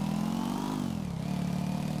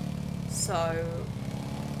 So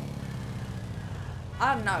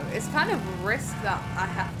I don't know. It's kind of a risk that I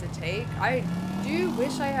have to take. I do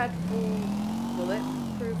wish I had full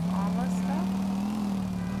bulletproof armor stuff.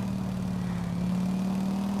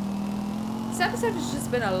 This episode has just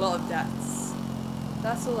been a lot of deaths.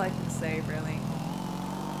 That's all I can say, really.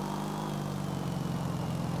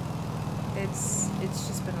 It's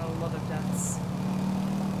just been a lot of deaths.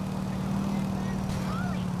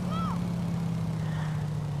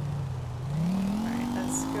 Alright,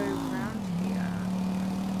 let's go around here.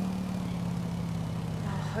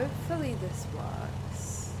 Now, hopefully this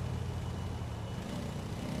works.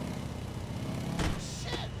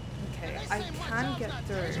 Okay, I can get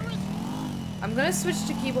through. I'm gonna switch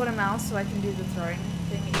to keyboard and mouse so I can do the throwing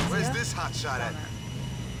thing easier. Where's this hotshot at?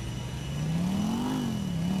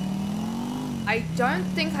 I don't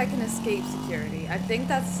think I can escape security. I think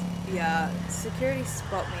that's, yeah, security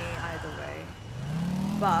spot me either way.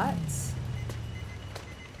 But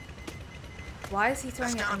why is he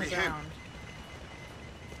throwing it on the ground?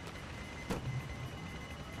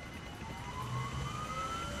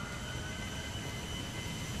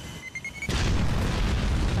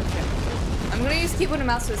 Okay. I'm gonna use keyboard and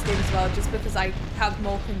mouse to escape as well, just because I have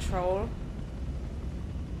more control.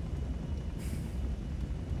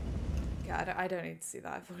 I don't need to see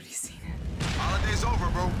that. I've already seen it. Holiday's over,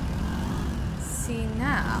 bro. See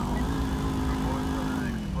now.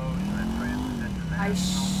 I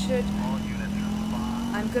should.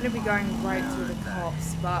 I'm gonna be going right through the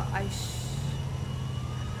cops, but I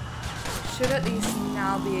should at least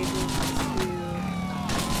now be able to.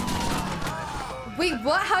 Wait,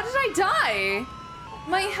 what? How did I die?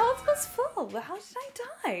 My health was full. How did I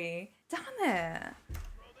die? Damn it.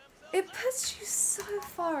 It puts you so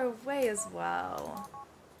far away as well.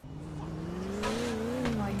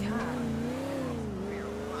 Oh, I can.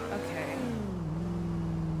 Okay.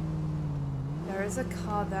 There is a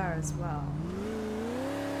car there as well.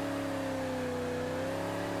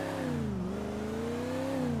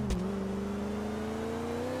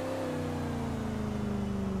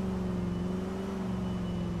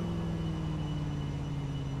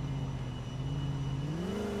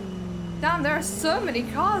 Damn, there are so many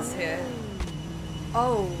cars here.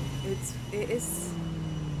 Oh, it is.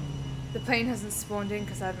 The plane hasn't spawned in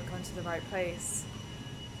because I haven't gone to the right place.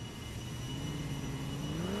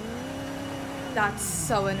 That's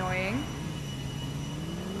so annoying.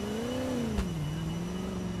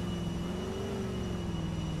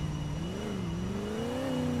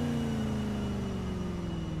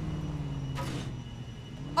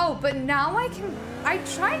 Oh, but now I can... I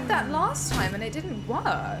tried that last time and it didn't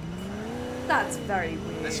work. That's very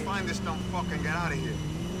weird. Let's find this dumb fuck and get out of here.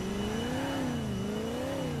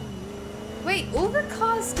 Wait, all the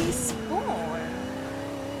cars despawn?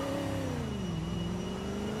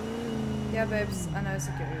 Yeah, babes, I know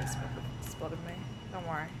security spotted me. Don't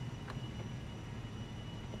worry.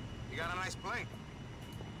 You got a nice plane.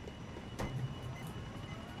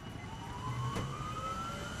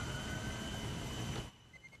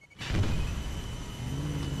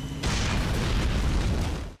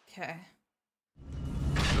 Okay.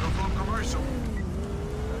 Little phone commercial.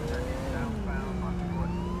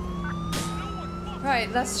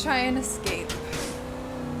 Right, let's try and escape.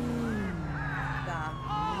 Damn.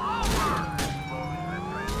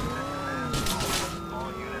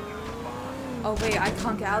 Oh wait, I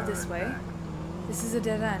can't get out this way. This is a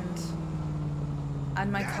dead end.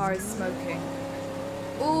 And my car is smoking.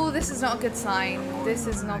 Oh, this is not a good sign. This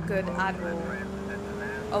is not good at all.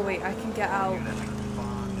 Oh wait, I can get out.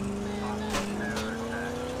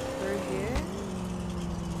 Through here?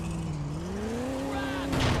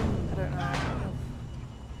 I don't know.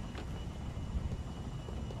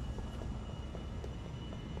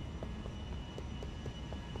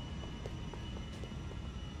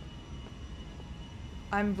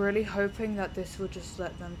 I'm really hoping that this will just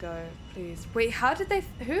let them go, please. Wait, how did they...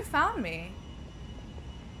 Who found me?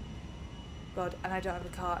 God, and I don't have a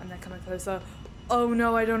car and they're coming closer. Oh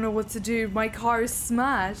no, I don't know what to do. My car is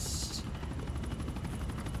smashed.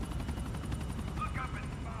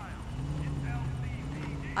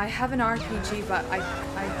 I have an RPG, but I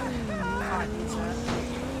can't use it.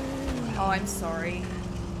 Oh, I'm sorry.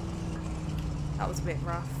 That was a bit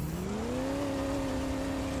rough.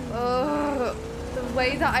 Ugh. The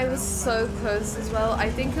way that I was so close as well. I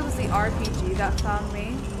think it was the RPG that found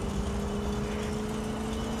me.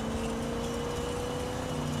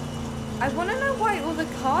 I want to know why all the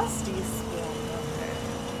cars despawn. Okay.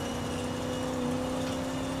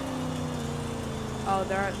 Oh,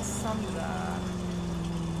 there are some there.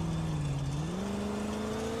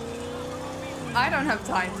 I don't have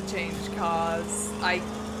time to change cars. I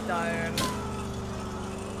don't.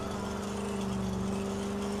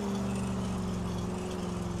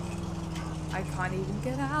 I can't even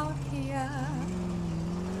get out here.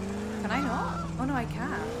 Can I not? Oh no, I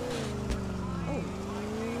can. Oh.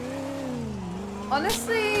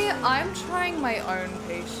 Honestly, I'm trying my own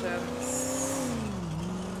patience.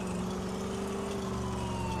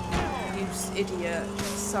 You idiot.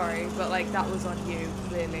 Sorry, but like that was on you,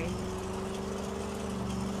 clearly.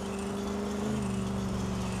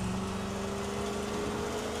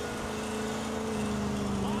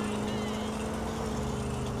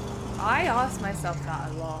 I ask myself that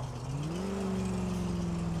a lot.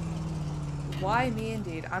 Why me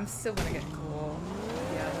indeed? I'm still gonna get caught.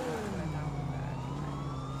 Yeah, I'm not coming down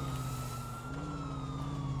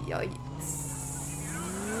there. Yikes.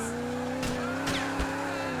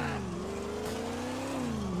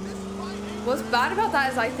 What's bad about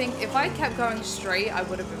that is I think if I kept going straight, I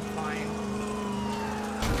would have been fine.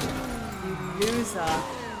 You loser.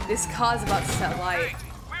 This car's about to set light.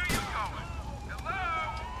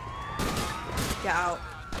 Get out.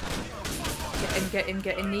 Get in,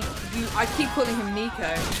 Nico. I keep calling him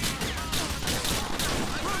Nico.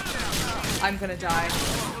 I'm gonna die.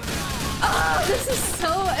 Oh, this is so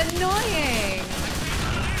annoying!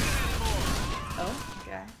 Oh,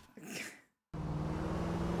 okay.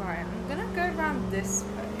 Right, I'm gonna go around this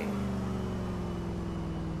way.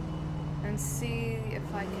 And see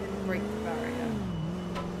if I can break the barrier.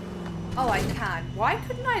 Oh, I can. Why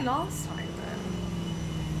couldn't I last time?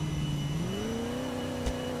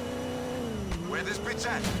 Where this bitch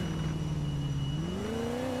at?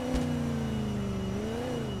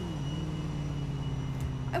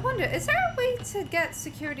 I wonder, is there a way to get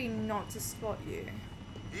security not to spot you?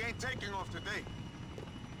 He ain't taking off today.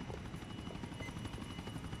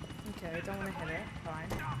 Okay, I don't want to hit it. Fine.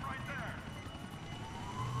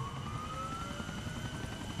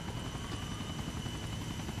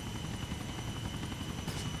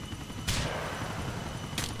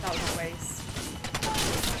 That was a waste.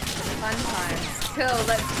 Fun times. Cool,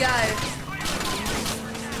 let's go.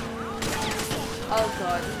 Oh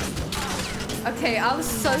god. Okay, I was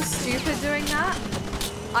so stupid doing that.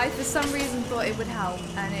 I for some reason thought it would help,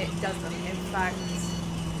 and it doesn't. In fact,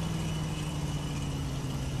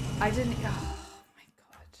 I didn't. Oh my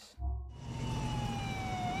god.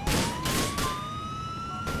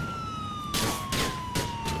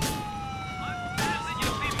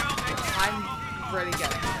 I'm really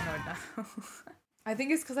getting annoyed now. I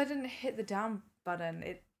think it's because I didn't hit the down button.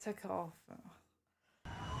 It took it off.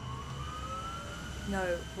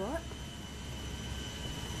 No, what?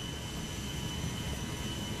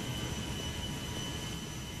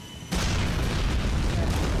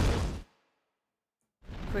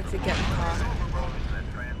 Quickly get in the car.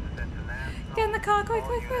 Get in the car, quick,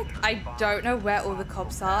 quick, quick! I don't know where all the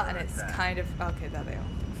cops are, and it's kind of... Okay, there they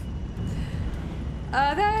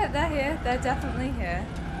are. They're here. They're definitely here.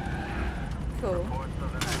 Cool.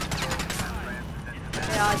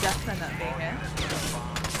 They are definitely here.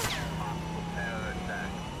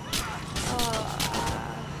 Oh.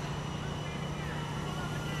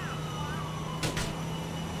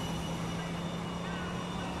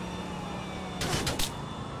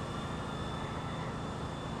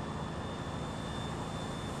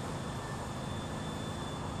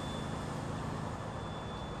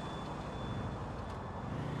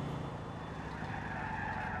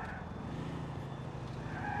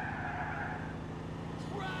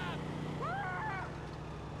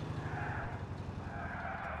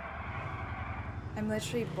 I'm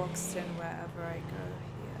literally boxed in wherever I go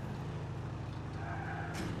here.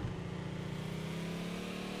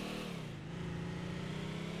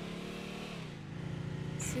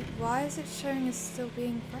 See, why is it showing as still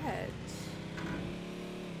being red?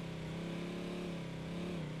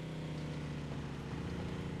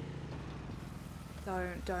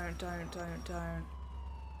 Don't.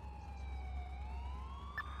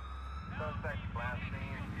 Suspect last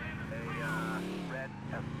seen in a red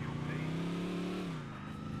SUV.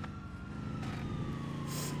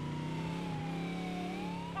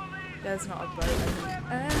 There's not a boat.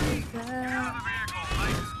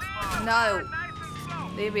 No!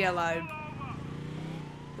 Leave me alone.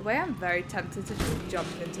 The way I'm very tempted to just jump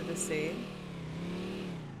into the sea.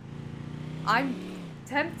 I'm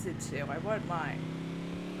tempted to, I won't lie.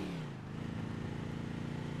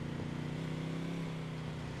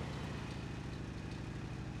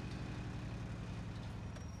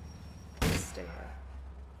 Stay here.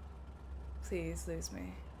 Please lose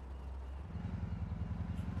me.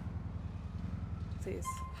 Please.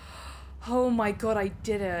 Oh my god, I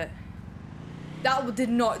did it. That did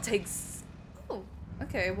not take oh,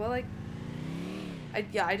 okay, well,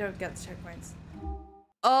 yeah, I don't get the checkpoints.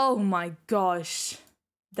 Oh my gosh.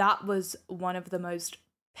 That was one of the most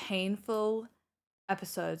painful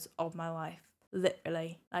episodes of my life.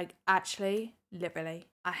 Literally. Like, actually, literally.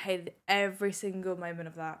 I hated every single moment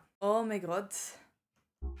of that. Oh my god.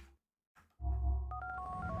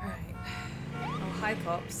 Alright. Oh, hi,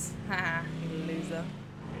 cops. Haha, you loser.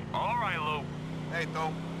 All right, Lou. Hey,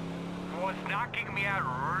 Tom. Was knocking me out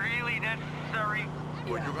really necessary?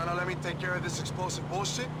 Were you gonna let me take care of this explosive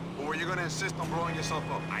bullshit? Or were you gonna insist on blowing yourself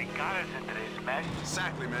up? I got us into this mess.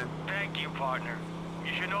 Exactly, man. Thank you, partner.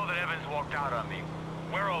 You should know that Evans walked out on me.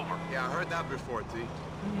 We're over. Yeah, I heard that before, T.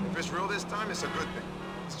 If it's real this time, it's a good thing.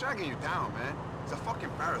 It's dragging you down, man. It's a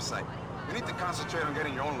fucking parasite. You need to concentrate on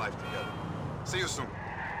getting your own life together. See you soon.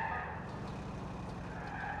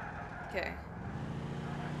 Okay.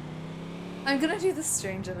 I'm gonna do the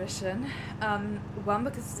stranger mission. One,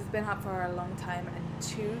 because it's been up for a long time, and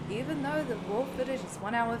two, even though the raw footage is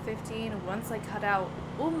 1 hour 15, once I cut out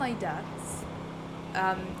all my deaths,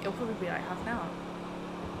 it'll probably be like half an hour.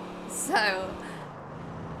 So,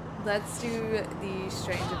 let's do the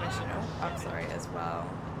stranger mission. Oh, I'm sorry as well.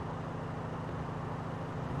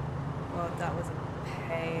 Well, that was a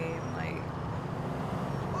pain, like...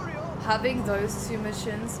 Having those two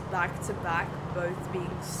missions back to back, both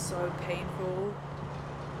being so painful,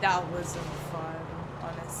 that wasn't fun,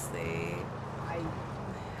 honestly.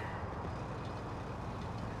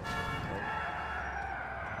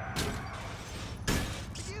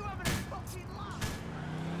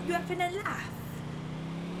 You having a laugh?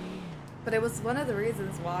 But it was one of the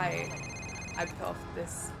reasons why I put off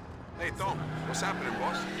this. Hey, Tom, what's happening,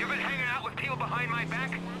 boss? You been hanging out with people behind my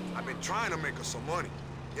back? I've been trying to make us some money.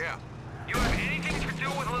 Yeah. You have anything to do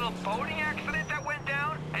with a little boating accident that went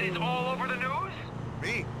down and is all over the news?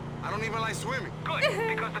 Me? I don't even like swimming. Good,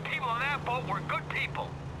 because the people on that boat were good people.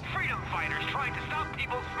 Freedom fighters trying to stop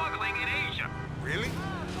people smuggling in Asia. Really?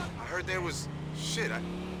 I heard there was... Shit,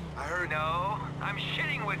 I heard... No, I'm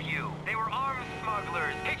shitting with you. They were arms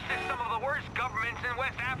smugglers, hitched to some of the worst governments in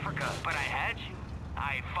West Africa. But I had you.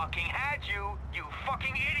 I fucking had you. You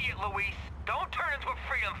fucking idiot, Luis. Don't turn into a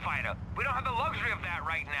freedom fighter. We don't have the luxury of that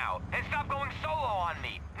right now. And stop going solo on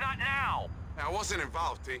me. Not now. I wasn't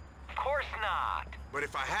involved, T. Of course not. But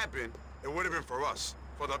if I had been, it would have been for us,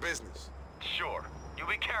 for the business. Sure. You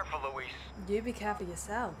be careful, Luis. You be careful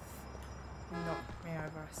yourself. Knock me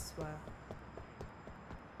over, I swear.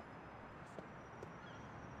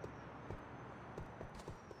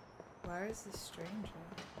 Where is this stranger?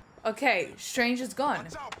 Okay, stranger's gone.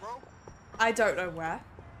 Watch out, bro. I don't know where.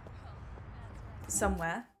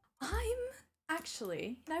 Somewhere. I'm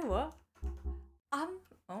actually, you know what?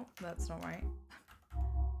 Oh, that's not right.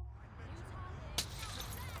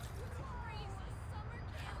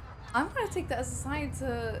 I'm gonna take that as a sign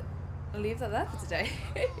to leave that there for today.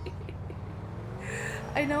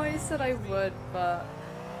 I know I said I would, but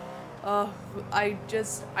I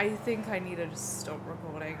think I need to just stop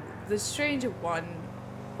recording. The stranger one,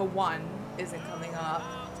 for one, isn't coming up,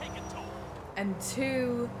 and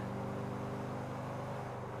two,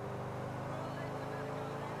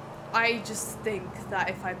 I just think that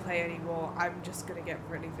if I play anymore, I'm just gonna get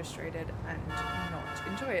really frustrated and not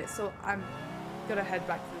enjoy it. So I'm gonna head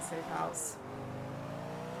back to the safe house.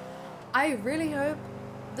 I really hope.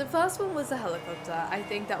 The first one was the helicopter. I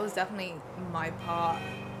think that was definitely my part.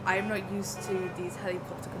 I'm not used to these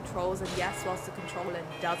helicopter controls, and yes, whilst the controller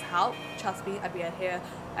does help, trust me, I'd be here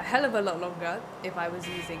a hell of a lot longer if I was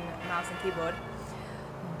using mouse and keyboard.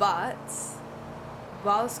 But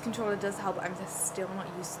whilst controller does help, I'm just still not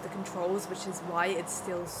used to the controls, which is why it's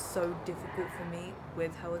still so difficult for me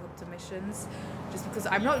with helicopter missions. Just because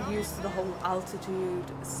I'm not used to the whole altitude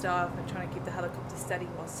stuff and trying to keep the helicopter steady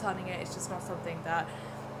while turning it. It's just not something that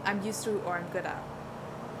I'm used to or I'm good at.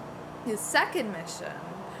 The second mission,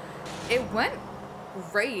 it went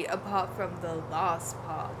great apart from the last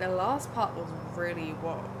part. The last part was really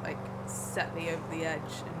what like set me over the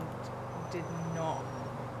edge and did not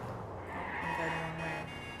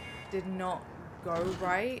did not go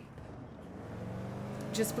right,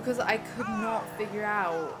 just because I could not figure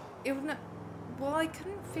out it would not, well, I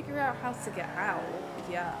couldn't figure out how to get out,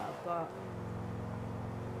 yeah, but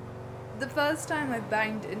the first time I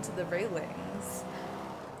banged into the railings,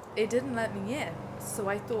 it didn't let me in, so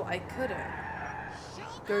I thought I couldn't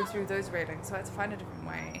go through those railings, so I had to find a different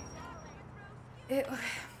way. It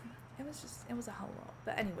was a whole lot,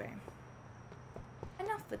 but anyway,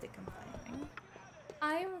 enough with the complaining.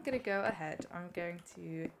 I'm gonna go ahead, I'm going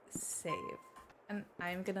to save, and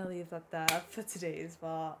I'm gonna leave that there for today's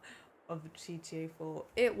part of GTA 4.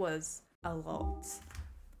 It was a lot,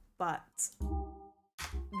 but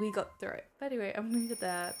we got through it. But anyway, I'm gonna leave it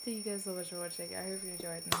there. Thank you guys so much for watching. I hope you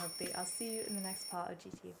enjoyed, and hopefully I'll see you in the next part of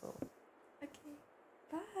GTA 4. Okay,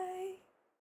 bye!